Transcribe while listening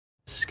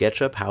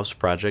SketchUp House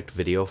Project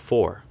Video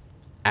 4,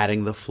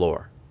 Adding the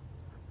Floor.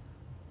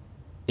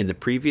 In the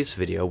previous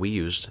video we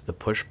used the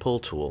push-pull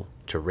tool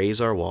to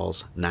raise our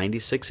walls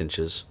 96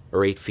 inches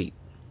or 8 feet.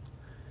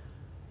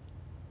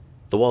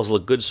 The walls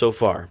look good so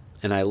far,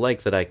 and I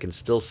like that I can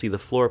still see the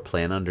floor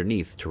plan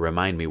underneath to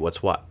remind me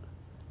what's what.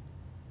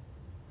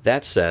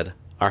 That said,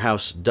 our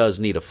house does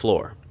need a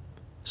floor,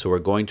 so we're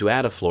going to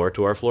add a floor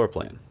to our floor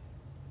plan.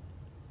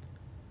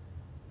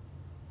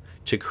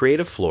 To create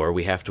a floor,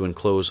 we have to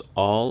enclose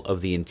all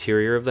of the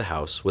interior of the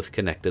house with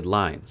connected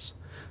lines.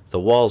 The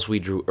walls we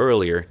drew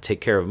earlier take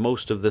care of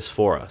most of this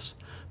for us,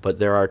 but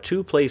there are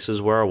two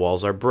places where our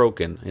walls are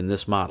broken in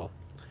this model: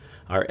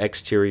 our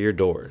exterior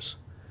doors.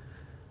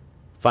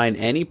 Find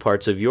any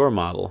parts of your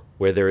model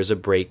where there is a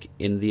break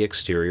in the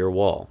exterior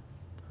wall.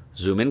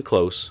 Zoom in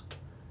close,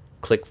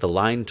 click the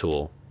line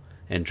tool,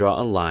 and draw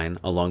a line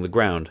along the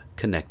ground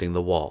connecting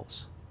the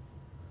walls.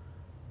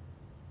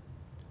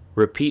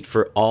 Repeat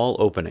for all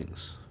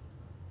openings.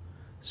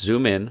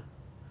 Zoom in,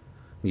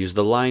 use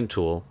the line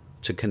tool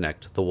to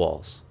connect the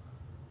walls.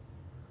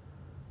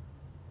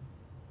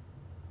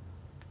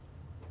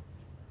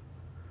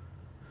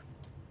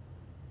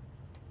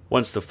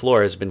 Once the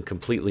floor has been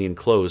completely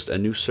enclosed, a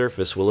new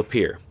surface will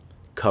appear,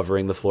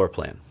 covering the floor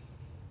plan.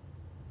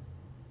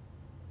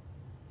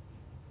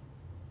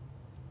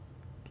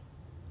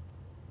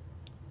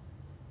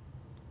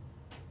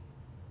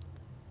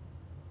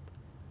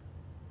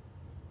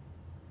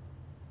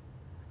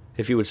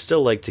 If you would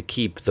still like to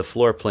keep the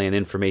floor plan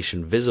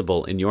information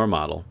visible in your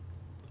model,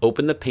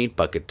 open the Paint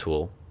Bucket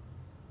tool,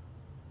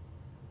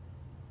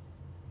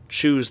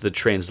 choose the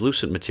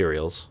translucent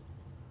materials,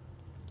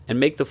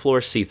 and make the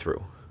floor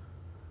see-through.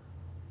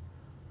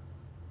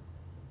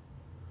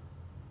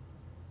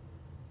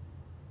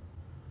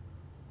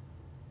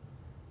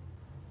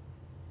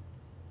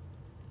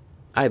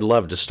 I'd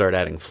love to start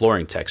adding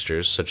flooring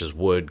textures such as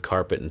wood,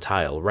 carpet, and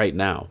tile right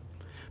now,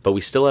 but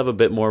we still have a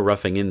bit more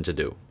roughing in to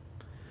do.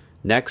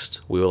 Next,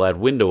 we will add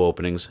window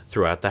openings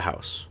throughout the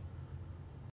house.